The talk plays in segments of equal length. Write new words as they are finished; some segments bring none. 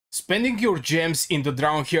Spending your gems in the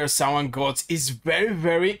Dragonheir Silent Gods is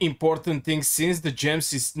very important thing, since the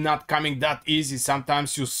gems is not coming that easy.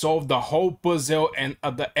 Sometimes you solve the whole puzzle and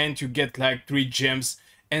at the end you get like 3 gems,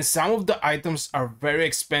 and some of the items are very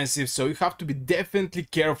expensive, so you have to be definitely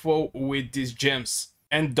careful with these gems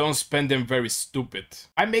and don't spend them very stupid.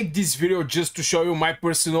 I make this video just to show you my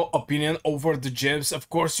personal opinion over the gems. Of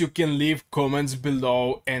course, you can leave comments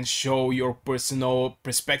below and show your personal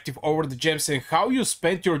perspective over the gems and how you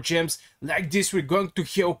spent your gems. Like this, we're going to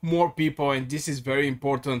help more people, and this is very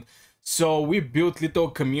important. So we build little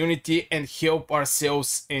community and help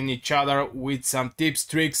ourselves and each other with some tips,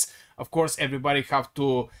 tricks. Of course, everybody have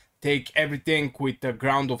to take everything with a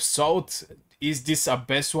grain of salt. Is this a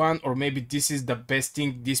best one, or maybe this is the best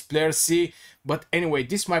thing this player see? But anyway,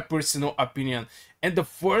 this is my personal opinion. And the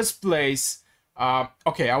first place,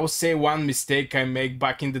 okay, I will say one mistake I make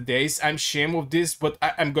back in the days. I'm ashamed of this, but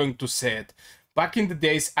I'm going to say it. Back in the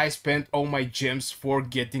days, I spent all my gems for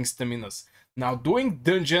getting staminas. Now, doing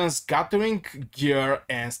dungeons, gathering gear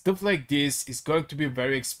and stuff like this is going to be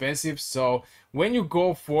very expensive. So when you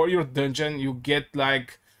go for your dungeon, you get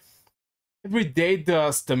like every day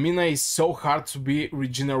the stamina is so hard to be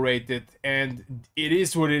regenerated, and it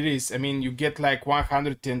is what it is. I mean, you get like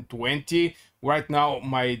 120. Right now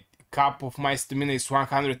my cap of my stamina is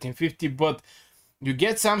 150, but you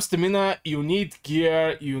get some stamina, you need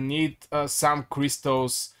gear, you need some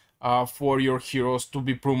crystals for your heroes to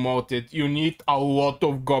be promoted. You need a lot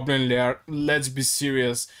of goblin lair, let's be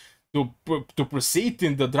serious. To proceed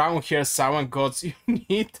in the Dragonheir Silent Gods, you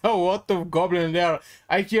need a lot of goblin lair.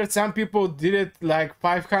 I hear some people did it like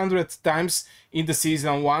 500 times in the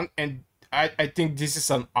season 1, and I think this is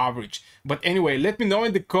an average. But anyway, let me know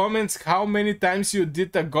in the comments how many times you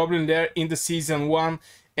did a goblin lair in the season 1,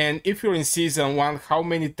 and if you're in season 1, how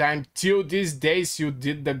many times till these days you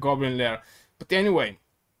did the goblin lair. But anyway,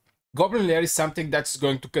 goblin lair is something that's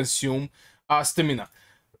going to consume stamina.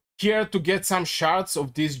 Here, to get some shards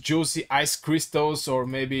of these juicy ice crystals, or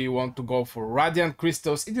maybe you want to go for radiant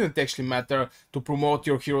crystals, it didn't actually matter. To promote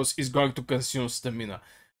your heroes is going to consume stamina.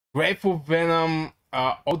 Grave of Venom,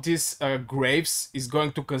 all these graves is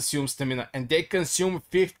going to consume stamina, and they consume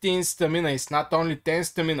 15 stamina. It's not only 10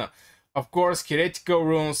 stamina. Of course, heretical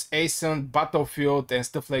runes, ascent, battlefield and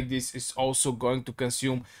stuff like this is also going to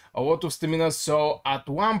consume a lot of stamina. So at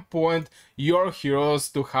one point your heroes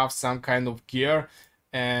to have some kind of gear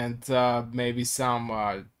and maybe some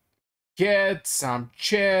get some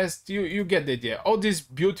chest, you get the idea. All these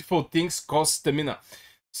beautiful things cost stamina.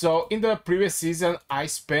 So in the previous season I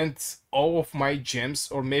spent all of my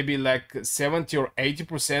gems, or maybe like 70 or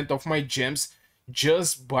 80% of my gems,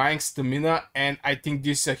 just buying stamina, and I think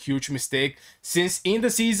this is a huge mistake, since in the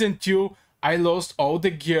season 2 I lost all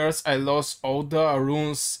the gears, I lost all the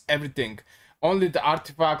runes, everything. Only the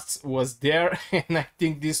artifacts was there, and I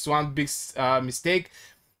think this one big mistake.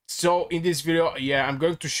 So in this video, yeah, I'm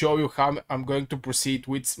going to show you how I'm going to proceed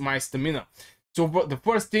with my stamina. So the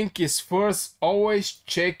first thing is, first, always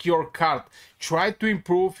check your card. Try to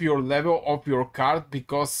improve your level of your card,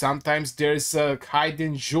 because sometimes there is a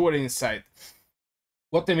hidden jewelry inside.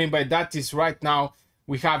 What I mean by that is, right now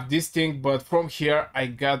we have this thing, but from here I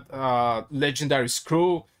got legendary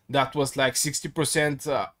screw that was like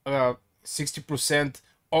 60% 60%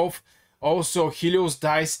 off. Also Helios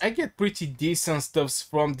dice, I get pretty decent stuffs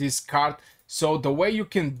from this card. So the way you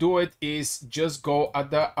can do it is just go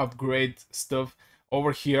at the upgrade stuff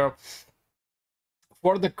over here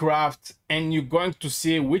for the craft, and you're going to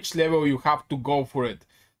see which level you have to go for it.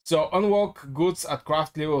 So unlock goods at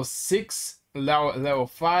craft level 6, level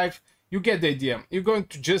 5. You get the idea. You're going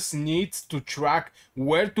to just need to track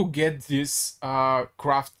where to get these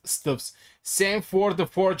craft stuffs. Same for the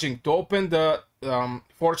forging. To open the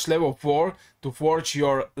forge level 4, to forge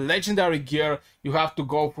your legendary gear, you have to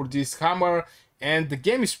go for this hammer, and the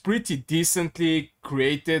game is pretty decently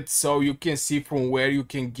created, so you can see from where you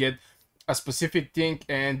can get a specific thing.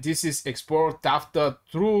 And this is export Tafta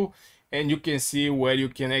through, and you can see where you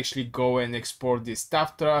can actually go and export this.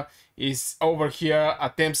 Tafta is over here,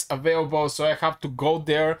 attempts available, so I have to go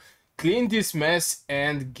there, clean this mess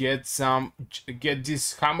and get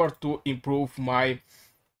this hammer to improve my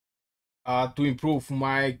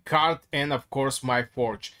card and of course my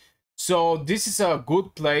forge. So this is a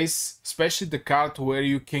good place, especially the card, where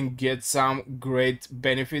you can get some great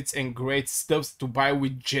benefits and great stuff to buy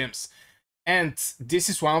with gems. And this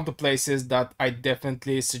is one of the places that I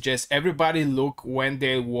definitely suggest everybody look when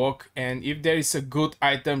they walk, and if there is a good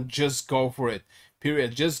item, just go for it.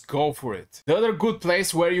 Period. Just go for it. The other good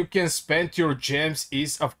place where you can spend your gems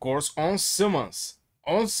is of course on summons.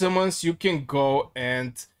 On summons you can go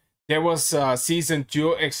and There was a season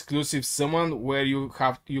 2 exclusive summon where you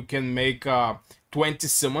can make 20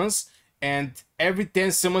 summons, and every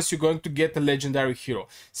 10 summons you're going to get a legendary hero.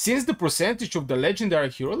 Since the percentage of the legendary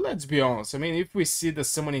hero, let's be honest, I mean, if we see the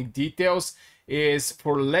summoning details, is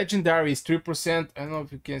for legendary is 3%. I don't know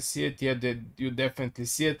if you can see it. Yeah, you definitely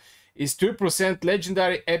see it. Is 3%.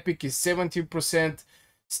 Legendary epic is 17%.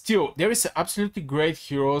 Still, there is absolutely great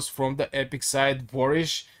heroes from the epic side.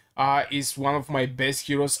 Vorish is one of my best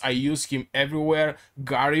heroes. I use him everywhere.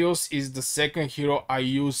 Garios is the second hero I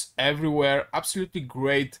use everywhere. Absolutely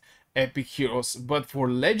great epic heroes. But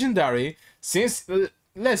for legendary, since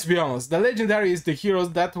let's be honest, the legendary is the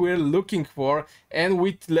heroes that we're looking for, and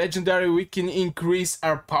with legendary we can increase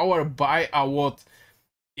our power by a lot.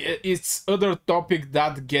 It's other topic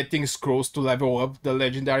that getting scrolls to level up the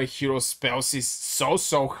legendary hero spells is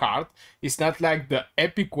so hard. It's not like the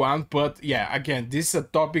epic one, but yeah, again, this is a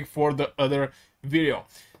topic for the other video.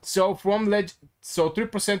 So from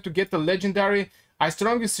 3% to get the legendary, I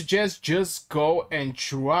strongly suggest just go and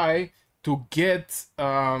try to get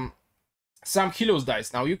some Helios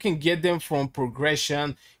dice. Now you can get them from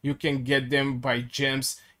progression, you can get them by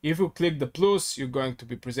gems. If you click the plus, you're going to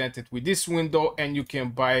be presented with this window, and you can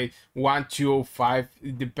buy 1, 2, 5,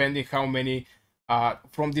 depending how many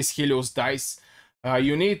from these Helios dice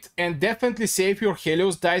you need. And definitely save your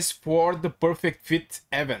Helios dice for the perfect fit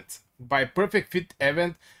event. By perfect fit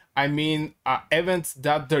event, I mean event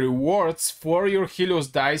that the rewards for your Helios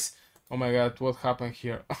dice. Oh my god, what happened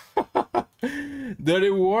here? The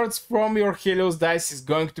rewards from your Helios dice is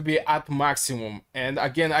going to be at maximum. And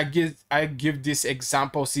again, I give this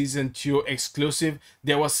example season 2 exclusive.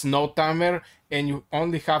 There was no timer, and you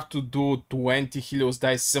only have to do 20 Helios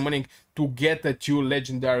dice summoning to get the 2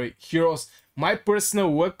 legendary heroes. My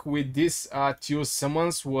personal luck with these 2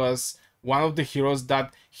 summons was one of the heroes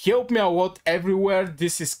that helped me a lot everywhere.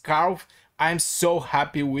 This is Carve. I'm so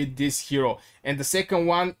happy with this hero. And the second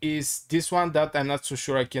one is this one that I'm not so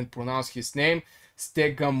sure I can pronounce his name.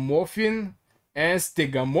 Stegamorphin. And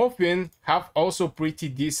Stegamorphin have also pretty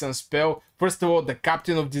decent spell. First of all, the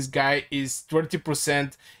captain of this guy is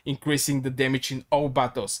 30% increasing the damage in all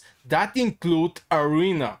battles. That include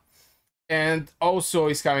arena. And also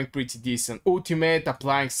is having pretty decent ultimate,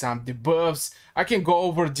 applying some debuffs. I can go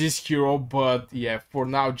over this hero, but yeah, for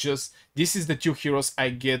now, just this is the 2 heroes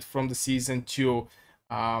I get from the season 2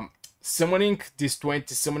 summoning, this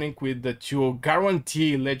 20 summoning with the 2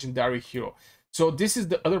 guarantee legendary hero. So this is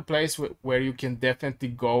the other place where you can definitely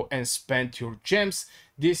go and spend your gems.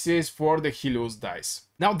 This is for the Helios dice.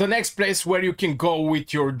 Now the next place where you can go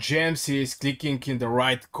with your gems is clicking in the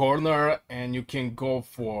right corner, and you can go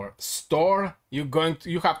for store. You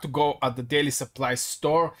have to go at the daily supply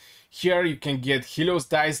store. Here you can get Helios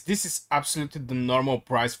dice. This is absolutely the normal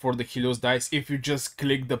price for the Helios dice if you just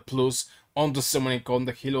click the plus on the summoning on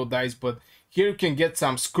the Helios dice. But here you can get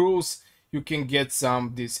some screws. You can get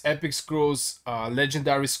these epic screws,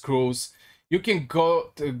 legendary screws. You can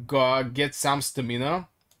go get some stamina.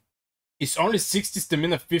 It's only 60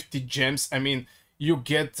 stamina, 50 gems. I mean, you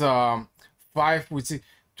get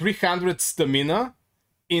 300 stamina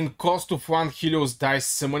in cost of 1 Helios dice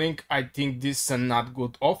summoning. I think this is a not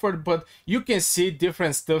good offer, but you can see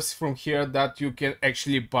different stuffs from here that you can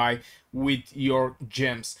actually buy with your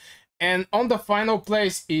gems. And on the final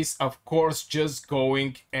place is, of course, just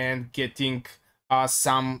going and getting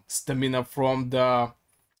some stamina from the...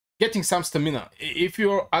 Getting some stamina. If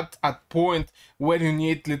you're at a point where you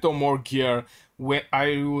need little more gear, where are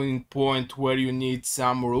you in point where you need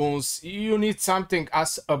some runes, you need something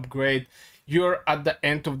as upgrade, you're at the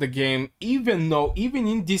end of the game. Even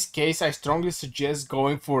in this case, I strongly suggest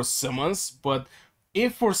going for summons. But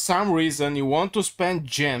if for some reason you want to spend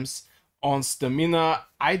gems on stamina,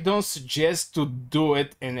 I don't suggest to do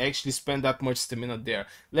it and actually spend that much stamina there.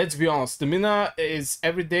 Let's be honest, stamina is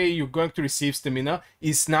every day you're going to receive stamina.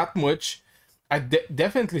 It's not much.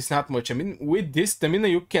 Definitely it's not much. I mean, with this stamina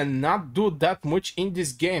you cannot do that much in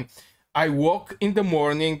this game. I walk in the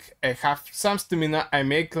morning, I have some stamina, I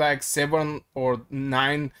make like 7 or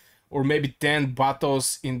 9 or maybe 10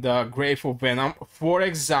 battles in the Grave of Venom, for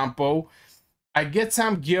example. I get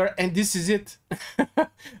some gear and this is it.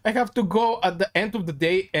 I have to go at the end of the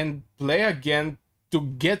day and play again to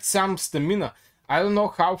get some stamina. I don't know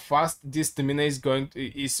how fast this stamina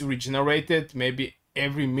is regenerated. Maybe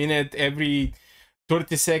every minute, every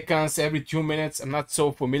 30 seconds, every 2 minutes. I'm not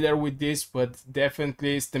so familiar with this, but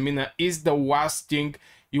definitely stamina is the worst thing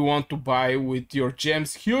you want to buy with your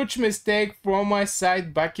gems. Huge mistake from my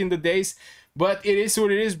side back in the days, but it is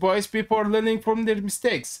what it is, boys. People are learning from their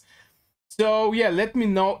mistakes. So yeah, let me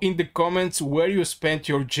know in the comments where you spent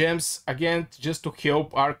your gems, again, just to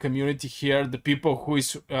help our community here, the people who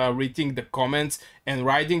is reading the comments and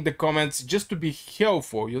writing the comments, just to be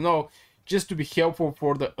helpful, you know, just to be helpful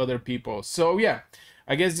for the other people. So yeah,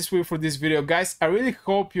 I guess this will for this video, guys. I really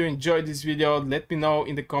hope you enjoyed this video. Let me know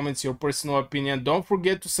in the comments your personal opinion. Don't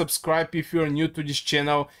forget to subscribe if you're new to this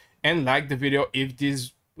channel, and like the video if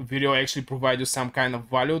this video actually provides you some kind of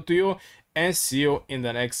value to you, and see you in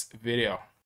the next video.